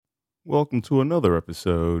Welcome to another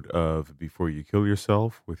episode of Before You Kill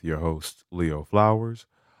Yourself with your host, Leo Flowers.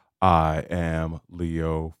 I am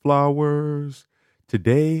Leo Flowers.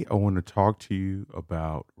 Today, I want to talk to you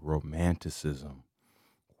about romanticism.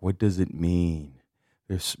 What does it mean?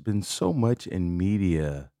 There's been so much in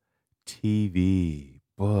media, TV,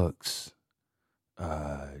 books,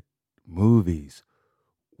 uh, movies,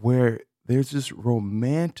 where there's this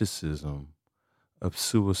romanticism of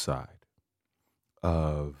suicide,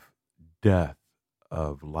 of death,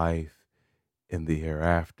 of life in the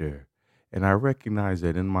hereafter. And I recognize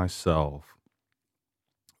that in myself,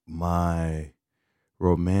 my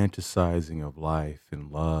romanticizing of life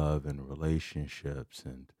and love and relationships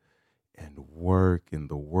and work and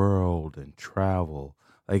the world and travel,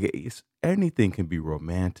 like anything can be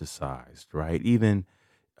romanticized, right? Even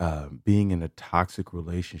being in a toxic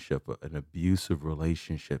relationship, an abusive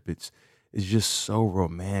relationship, it's just so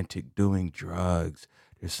romantic. Doing drugs,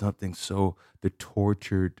 there's something so the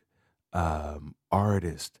tortured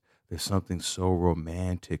artist. There's something so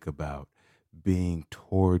romantic about being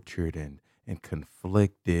tortured and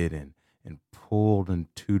conflicted and pulled in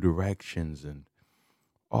two directions and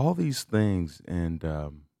all these things. And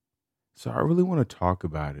so I really want to talk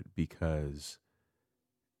about it because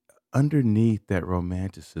underneath that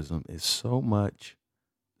romanticism is so much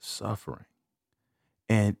suffering.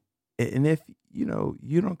 And and if you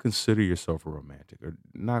don't consider yourself a romantic or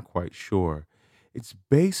not quite sure, it's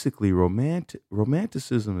basically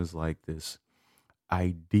romanticism is like this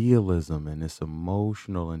idealism and this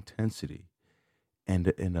emotional intensity and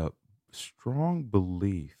a strong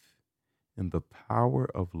belief in the power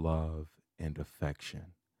of love and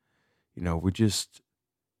affection. We're just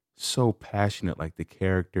so passionate, like the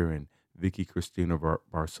character in Vicky Cristina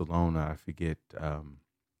Barcelona. I forget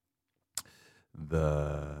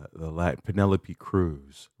Penelope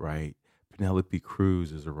Cruz, right? Penelope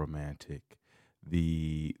Cruz is a romantic.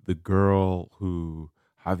 The girl who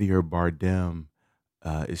Javier Bardem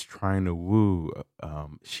is trying to woo,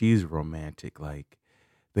 she's romantic. Like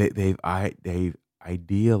they've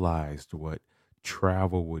idealized what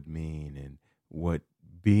travel would mean and what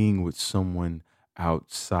being with someone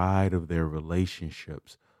outside of their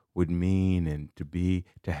relationships would mean, and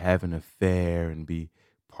to have an affair and be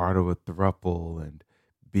part of a thruple and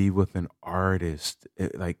be with an artist.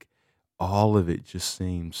 Like all of it just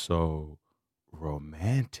seems so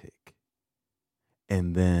romantic.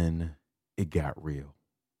 And then it got real.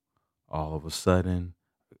 All of a sudden,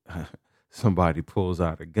 somebody pulls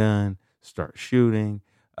out a gun, starts shooting.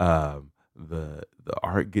 The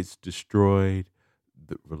art gets destroyed.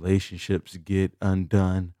 The relationships get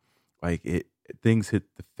undone. Like things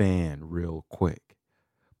hit the fan real quick.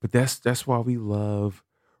 But that's why we love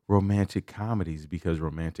romantic comedies, because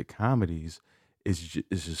romantic comedies is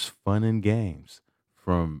just fun and games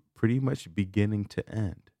from pretty much beginning to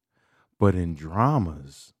end. But in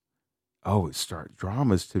dramas,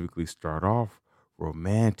 dramas typically start off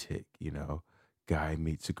romantic, guy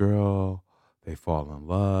meets a girl, they fall in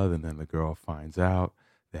love, and then the girl finds out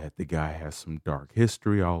that the guy has some dark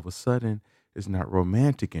history. All of a sudden, it's not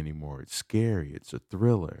romantic anymore. It's scary, it's a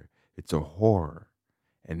thriller, it's a horror.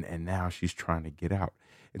 And now she's trying to get out.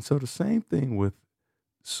 And so the same thing with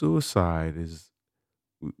suicide is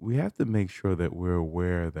we have to make sure that we're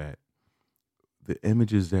aware that the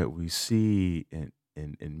images that we see in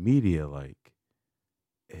media, like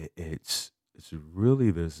it's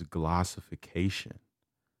really this glossification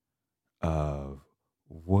of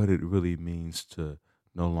what it really means to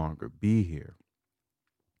no longer be here.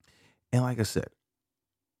 And like I said,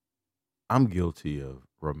 I'm guilty of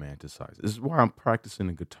romanticizing. This is why I'm practicing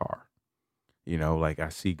the guitar. Like I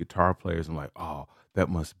see guitar players, I'm like, oh, that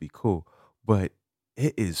must be cool. But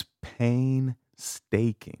it is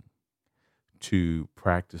painstaking to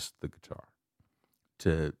practice the guitar,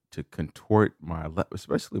 to contort my left,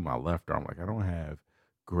 especially my left arm. Like I don't have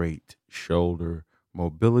great shoulder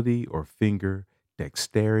mobility or finger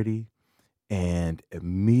dexterity, and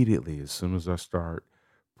immediately as soon as I start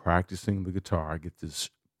practicing the guitar, I get this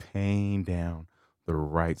pain down the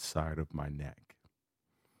right side of my neck,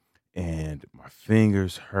 and my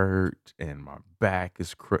fingers hurt, and my back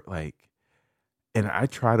is like. And I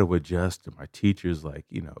try to adjust, and my teacher's like,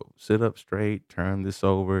 sit up straight, turn this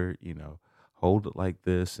over, hold it like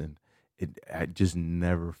this. And I just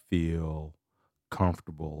never feel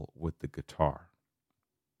comfortable with the guitar.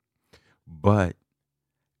 But,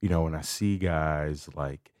 when I see guys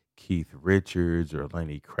like Keith Richards or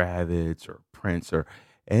Lenny Kravitz or Prince or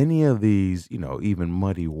any of these, even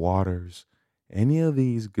Muddy Waters, any of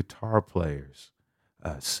these guitar players,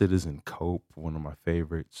 Citizen Cope, one of my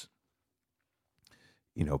favorites,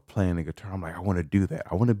 playing the guitar. I'm like, I want to do that.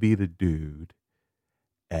 I want to be the dude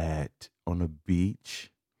at on a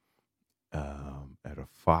beach, at a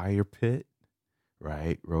fire pit,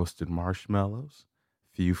 right? Roasted marshmallows,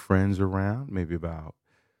 few friends around, maybe about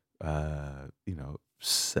I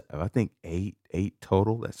think eight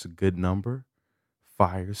total. That's a good number.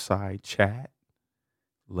 Fireside chat,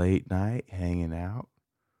 late night, hanging out,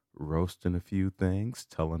 roasting a few things,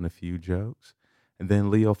 telling a few jokes, and then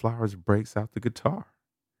Leo Flowers breaks out the guitar.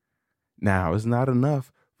 Now, it's not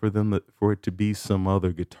enough for it to be some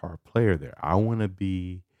other guitar player there. I want to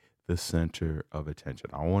be the center of attention.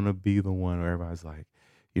 I want to be the one where everybody's like,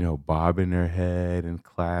 bobbing their head and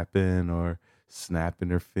clapping or snapping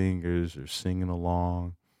their fingers or singing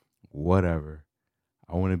along, whatever.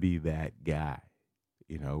 I want to be that guy,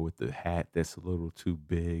 with the hat that's a little too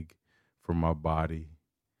big for my body.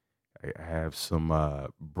 I have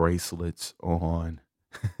some bracelets on.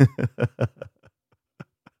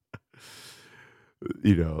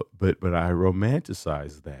 But I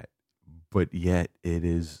romanticize that, but yet it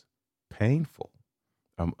is painful.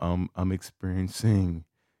 I'm experiencing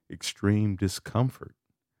extreme discomfort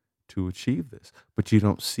to achieve this, but you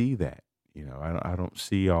don't see that. I don't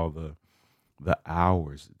see all the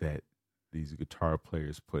hours that these guitar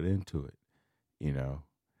players put into it. You know,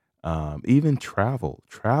 even travel.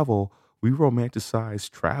 We romanticize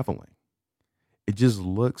traveling. It just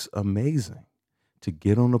looks amazing to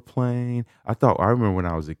get on a plane. I remember when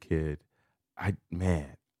I was a kid, I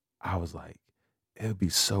was like, it would be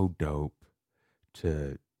so dope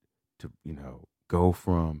to go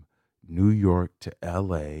from New York to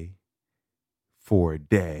LA for a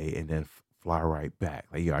day and then fly right back.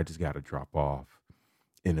 Like, I just got to drop off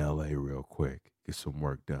in LA real quick, get some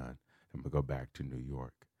work done. I'm gonna go back to New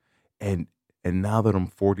York. And and now that I'm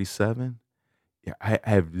 47, yeah, I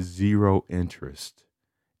have zero interest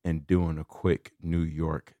in doing a quick New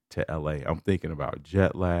York to LA. I'm thinking about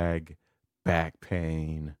jet lag, back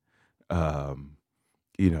pain. Um,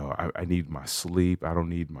 I need my sleep. I don't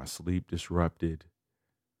need my sleep disrupted.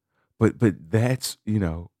 But that's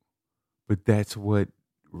what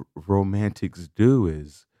romantics do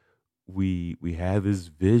is we have this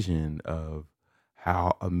vision of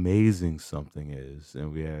how amazing something is,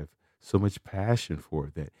 and we have so much passion for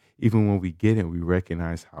it that even when we get it, we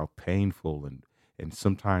recognize how painful and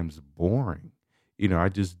sometimes boring. I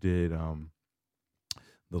just did the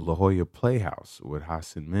La Jolla Playhouse with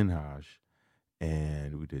Hassan Minhaj,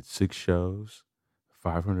 and we did 6 shows,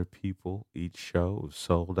 500 people each show. It was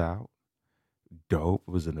sold out. Dope.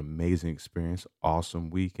 It was an amazing experience. Awesome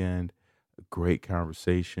weekend. Great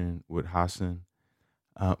conversation with Hassan.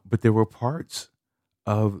 But there were parts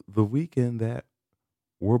of the weekend that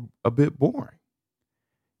were a bit boring.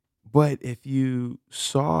 But if you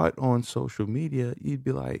saw it on social media, you'd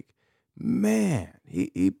be like, man,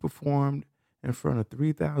 he performed in front of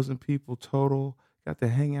 3,000 people total, got to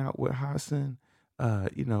hang out with Hassan.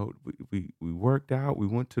 We worked out, we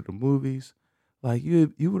went to the movies. Like,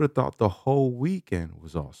 you would have thought the whole weekend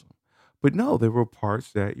was awesome. But no, there were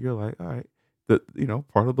parts that you're like, all right,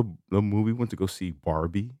 part of the movie went to go see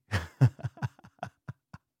Barbie.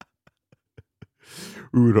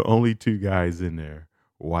 We were the only two guys in there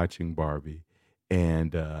watching Barbie,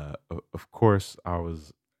 and of course, I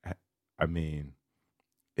mean,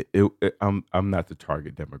 I'm not the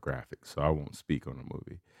target demographic, so I won't speak on the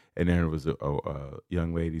movie. And then there was a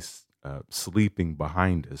young lady sleeping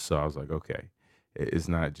behind us, so I was like, okay, it's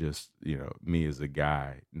not just me as a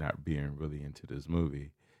guy not being really into this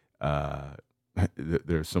movie. Uh,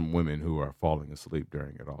 there's some women who are falling asleep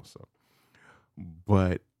during it also,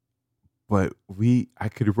 but I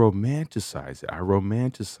could romanticize it. I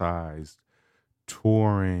romanticized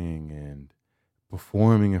touring and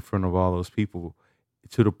performing in front of all those people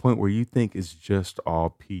to the point where you think it's just all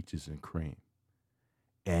peaches and cream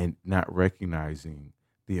and not recognizing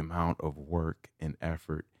the amount of work and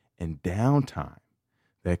effort and downtime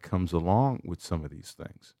that comes along with some of these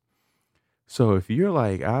things. So if you're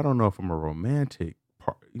like, I don't know if I'm a romantic,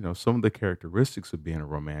 some of the characteristics of being a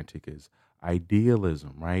romantic is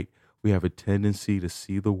idealism, right? We have a tendency to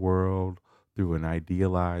see the world through an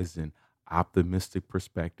idealized and optimistic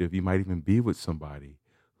perspective. You might even be with somebody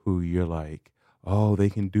who you're like, oh, they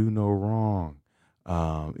can do no wrong.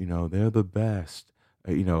 They're the best.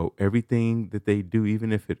 Everything that they do,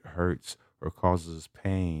 even if it hurts or causes us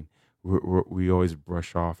pain, we always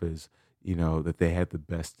brush off as, that they had the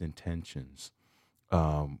best intentions.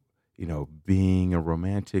 Being a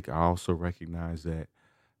romantic, I also recognize that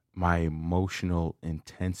my emotional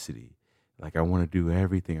intensity, like I want to do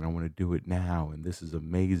everything and I want to do it now. And this is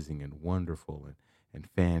amazing and wonderful and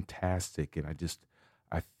fantastic. And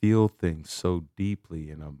I feel things so deeply,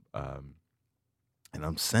 and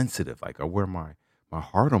I'm sensitive. Like I wear my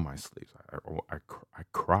heart on my sleeves. I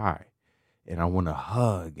cry, and I want to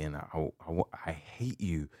hug, and I hate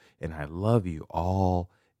you, and I love you, all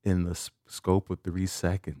in the scope of 3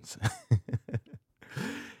 seconds.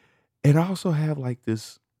 And I also have like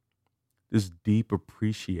this deep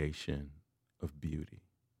appreciation of beauty,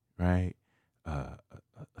 right? A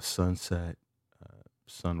sunset,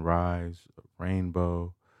 sunrise, a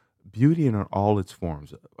rainbow, beauty in all its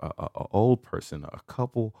forms. A old person, a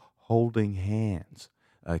couple holding hands,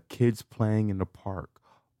 kids playing in the park,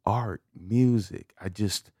 art, music.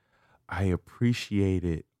 I appreciate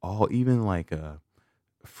it all. Even like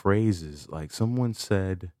phrases, like someone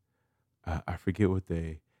said, I forget what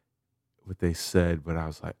they said, but I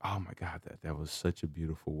was like, oh my God, that was such a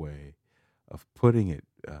beautiful way of putting it.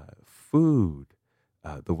 Food,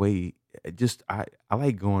 the way I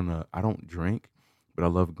like going to. I don't drink, but I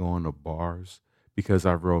love going to bars because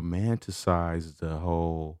I've romanticized the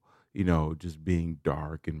whole, just being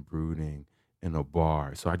dark and brooding in a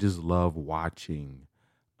bar. So I just love watching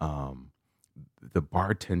um, the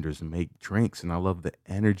bartenders make drinks, and I love the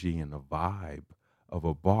energy and the vibe of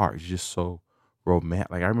a bar. It's just so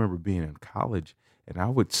romantic. Like I remember being in college, and I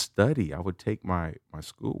would study. I would take my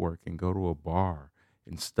schoolwork and go to a bar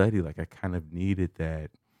and study. Like I kind of needed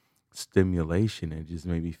that stimulation, and it just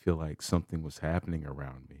made me feel like something was happening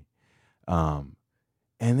around me. Um,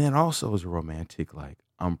 and then also as a romantic, like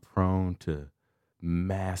I'm prone to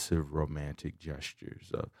massive romantic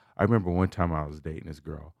gestures. I remember one time I was dating this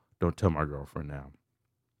girl. Don't tell my girlfriend now,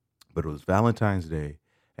 but it was Valentine's Day.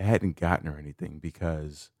 I hadn't gotten her anything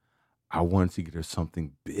because I wanted to get her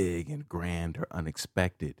something big and grand or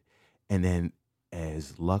unexpected. And then,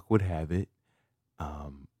 as luck would have it,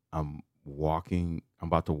 I'm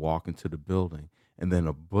about to walk into the building, and then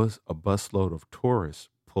a busload of tourists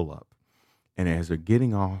pull up. And as they're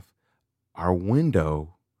getting off, our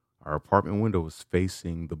window, our apartment window was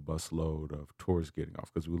facing the busload of tourists getting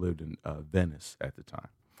off because we lived in Venice at the time.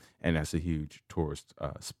 And that's a huge tourist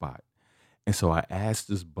spot. And so I asked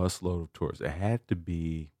this busload of tourists, it had to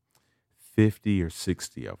be 50 or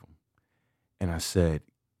 60 of them. And I said,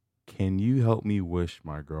 can you help me wish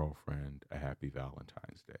my girlfriend a happy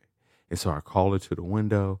Valentine's Day? And so I called her to the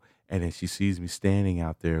window, and then she sees me standing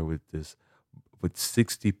out there with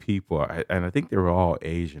 60 people, and I think they were all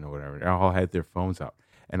Asian or whatever. They all had their phones out.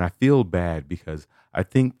 And I feel bad because I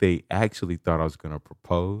think they actually thought I was going to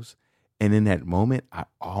propose. And in that moment, I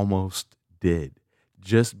almost did,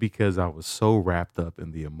 just because I was so wrapped up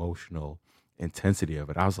in the emotional intensity of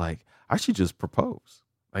it. I was like, I should just propose.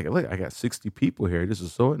 Like, look, I got 60 people here. This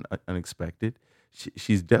is so unexpected.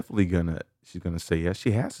 She's gonna say yes.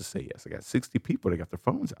 She has to say yes. I got 60 people that got their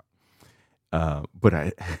phones out. But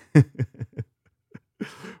I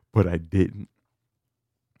but I didn't.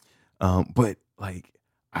 But like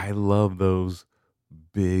I love those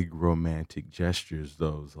big romantic gestures,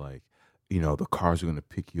 those like, the cars are gonna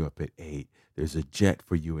pick you up at 8. There's a jet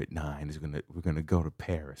for you at 9. We're gonna go to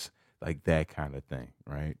Paris, like that kind of thing,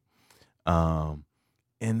 right? Um,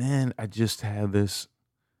 and then I just have this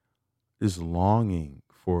longing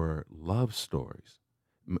for love stories.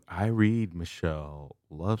 I read Michelle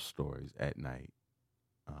love stories at night.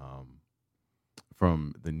 Um,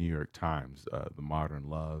 from the New York Times, the Modern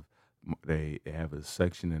Love. They have a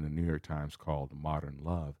section in the New York Times called Modern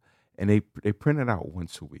Love, and they print it out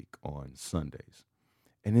once a week on Sundays.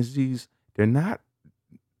 And it's these they're not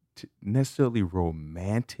necessarily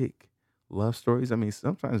romantic love stories. I mean,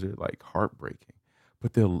 sometimes they're like heartbreaking,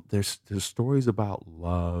 but they're stories about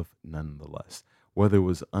love nonetheless. Whether it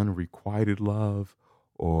was unrequited love,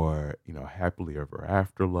 or happily ever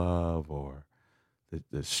after love, or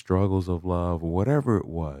the struggles of love, or whatever it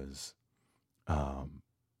was, um,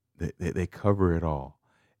 they cover it all,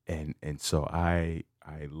 and so I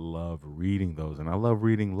love reading those, and I love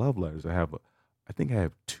reading love letters. I think I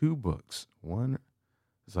have two books. One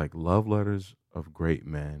is like love letters of great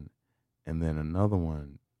men, and then another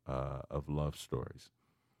one of love stories.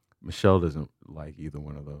 Michelle doesn't like either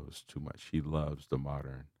one of those too much. She loves the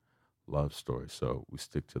modern love story, so we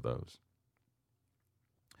stick to those.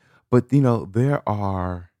 But there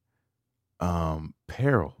are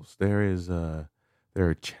perils. There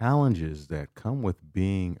are challenges that come with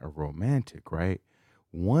being a romantic, right?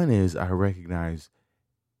 One is I recognize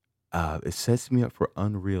it sets me up for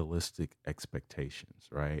unrealistic expectations,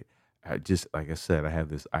 right? I just like I said, I have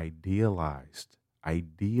this idealized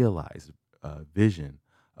vision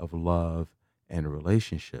of love and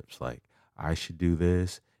relationships. Like I should do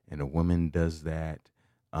this, and a woman does that,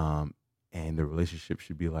 um, and the relationship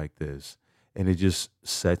should be like this. and it just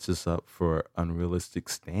sets us up for unrealistic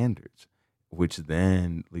standards, which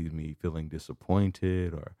then leaves me feeling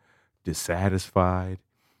disappointed or dissatisfied,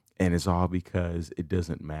 and it's all because it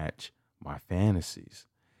doesn't match my fantasies.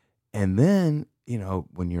 And then,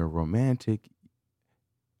 when you're romantic,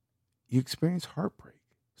 you experience heartbreak,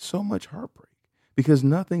 so much heartbreak, because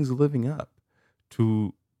nothing's living up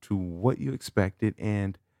to what you expected,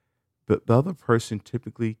 and the other person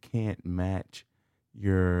typically can't match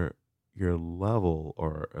your level,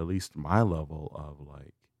 or at least my level of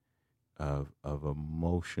like of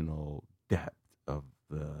emotional depth, of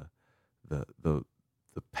the the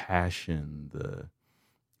passion,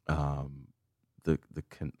 um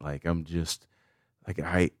like I'm just like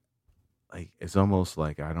I like it's almost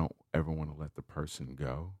like I don't ever want to let the person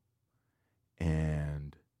go.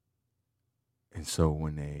 And so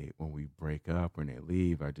when we break up, when they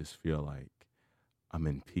leave, I just feel like I'm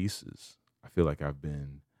in pieces. I feel like I've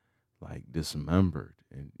been like dismembered,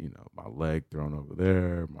 and my leg thrown over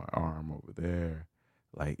there, my arm over there.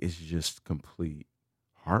 Like it's just complete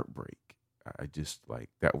heartbreak. I just like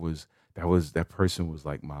that person was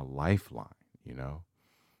like my lifeline, you know.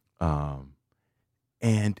 Um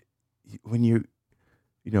and when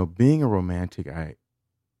being a romantic, I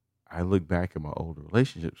look back at my old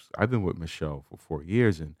relationships. I've been with Michelle for 4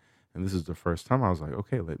 years, and this is the first time I was like,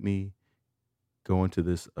 okay, let me go into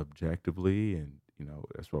this objectively. And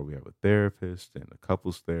that's why we have a therapist and a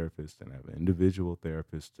couples therapist, and I have an individual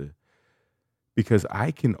therapist, because I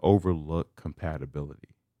can overlook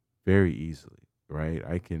compatibility very easily, right?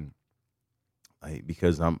 I can,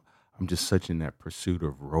 because I'm just such in that pursuit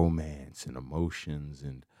of romance and emotions,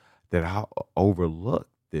 and that I'll overlook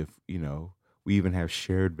if we even have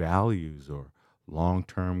shared values or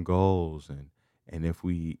long-term goals, and if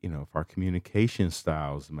we if our communication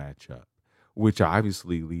styles match up, which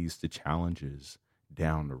obviously leads to challenges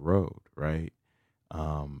down the road, right?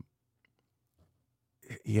 um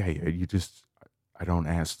yeah, you just, I don't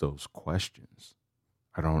ask those questions.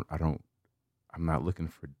 I don't I'm not looking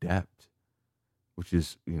for depth, which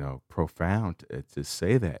is profound to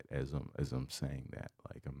say that, as I'm saying that.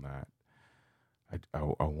 Like I'm not.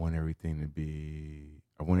 I want everything to be.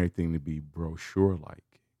 I want everything to be brochure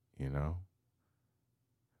like, you know,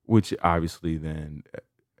 which obviously then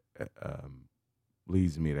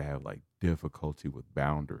leads me to have like difficulty with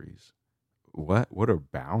boundaries. What are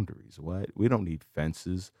boundaries? What, we don't need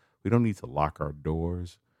fences. We don't need to lock our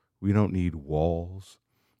doors. We don't need walls.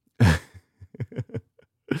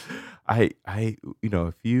 I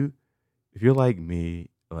if you're like me,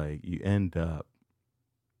 like you end up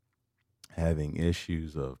having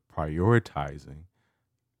issues of prioritizing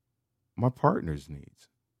my partner's needs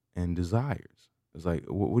and desires. It's like,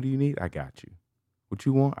 what do you need? I got you. What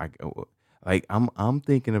you want? Like I'm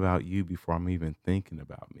thinking about you before I'm even thinking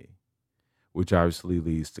about me, which obviously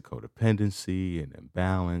leads to codependency and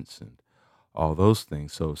imbalance and all those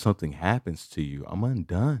things. So if something happens to you, I'm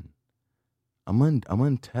undone. I'm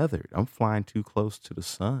untethered. I'm flying too close to the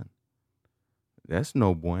sun. That's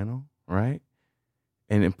no bueno, right?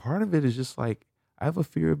 And part of it is just like I have a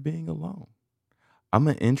fear of being alone. I'm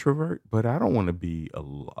an introvert, but I don't want to be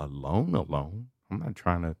alone. Alone. I'm not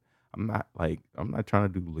trying to. I'm not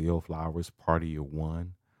trying to do Leo Flowers party of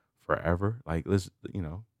one forever. Like let's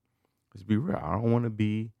be real. I don't want to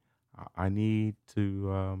be. I need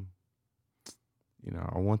to.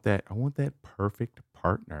 I want that. I want that perfect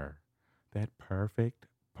partner. That perfect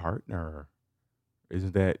partner.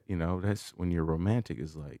 Isn't that, that's when you're romantic,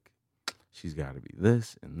 is like she's got to be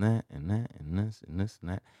this and that and that and this and this and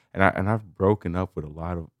that. I've broken up with a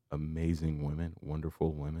lot of amazing women,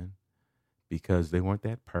 wonderful women, because they want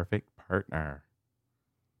that perfect partner.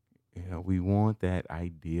 We want that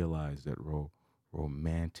idealized, that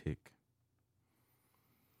romantic.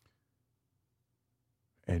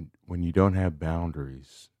 And when you don't have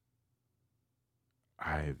boundaries,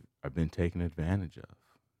 I've been taken advantage of.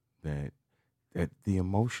 That the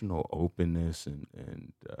emotional openness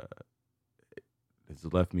and has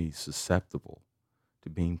left me susceptible to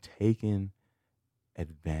being taken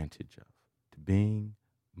advantage of, to being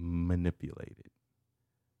manipulated,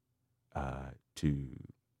 to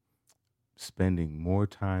spending more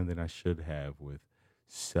time than I should have with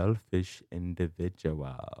selfish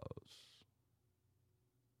individuals.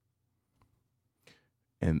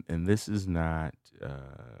 And this is not.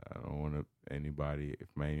 I don't want to anybody. If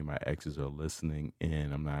any of my exes are listening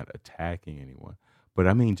in, I'm not attacking anyone, but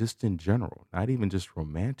I mean just in general, not even just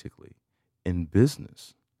romantically. In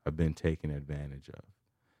business, I've been taken advantage of.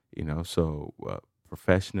 So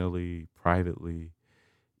professionally, privately,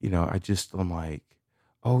 I'm like,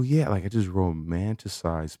 oh yeah, like I just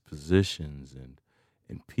romanticize positions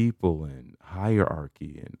and people and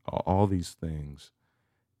hierarchy and all these things.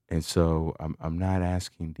 And so I'm not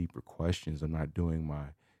asking deeper questions. I'm not doing my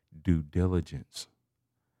due diligence.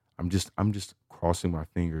 I'm just crossing my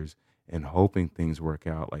fingers and hoping things work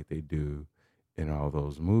out like they do in all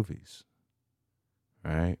those movies,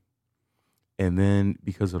 right? And then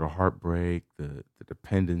because of the heartbreak, the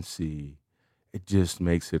dependency, it just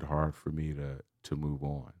makes it hard for me to move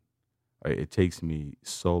on. Right? It takes me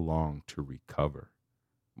so long to recover,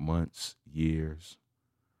 months, years,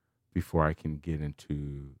 before I can get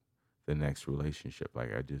into the next relationship. Like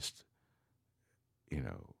you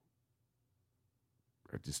know,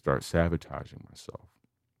 I just start sabotaging myself.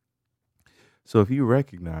 So if you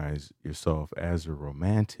recognize yourself as a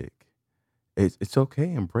romantic, it's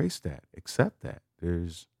okay. Embrace that. Accept that.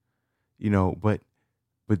 There's, but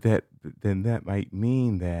then that might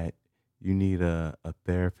mean that you need a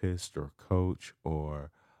therapist or coach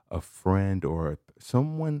or a friend or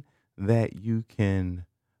someone that you can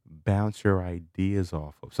bounce your ideas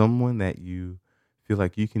off of, someone that you feel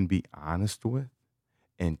like you can be honest with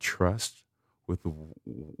and trust with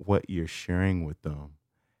what you're sharing with them,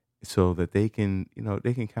 so that they can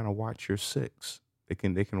kind of watch your six. They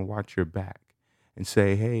can watch your back and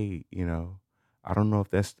say, hey, I don't know if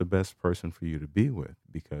that's the best person for you to be with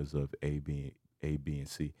because of A, B, and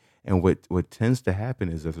C. And what tends to happen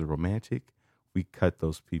is, as a romantic, we cut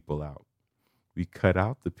those people out. We cut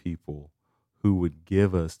out the people who would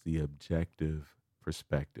give us the objective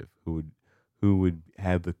perspective, who would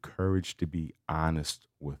have the courage to be honest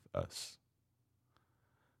with us.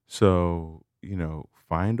 So,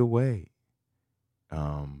 find a way.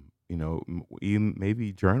 Even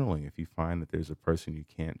maybe journaling, if you find that there's a person you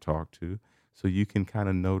can't talk to, so you can kind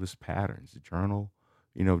of notice patterns. Journal,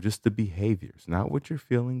 just the behaviors, not what you're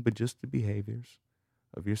feeling, but just the behaviors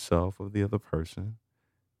of yourself, of the other person.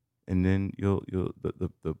 And then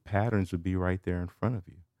the patterns will be right there in front of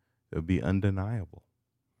you. They'll be undeniable.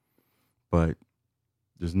 But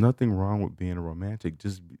there's nothing wrong with being a romantic.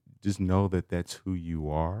 Just know that that's who you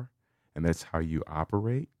are, and that's how you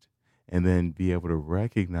operate, and then be able to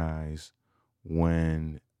recognize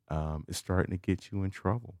when it's starting to get you in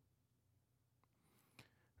trouble.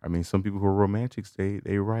 I mean, some people who are romantics,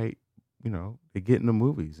 they write, they get into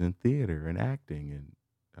movies and theater and acting and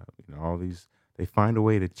all these. They find a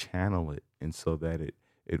way to channel it, and so that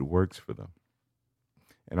it works for them.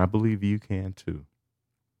 And I believe you can too.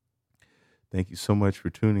 Thank you so much for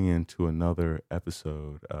tuning in to another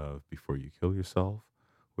episode of Before You Kill Yourself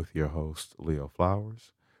with your host, Leo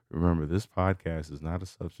Flowers. Remember, this podcast is not a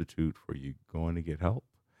substitute for you going to get help.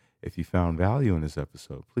 If you found value in this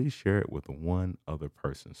episode, please share it with one other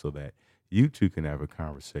person so that you two can have a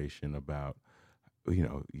conversation about,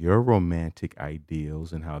 your romantic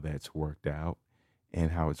ideals and how that's worked out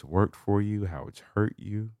and how it's worked for you, how it's hurt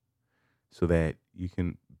you, so that you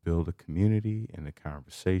can build a community and a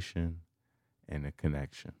conversation and a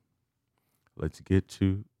connection. Let's get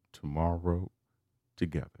to tomorrow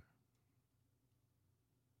together.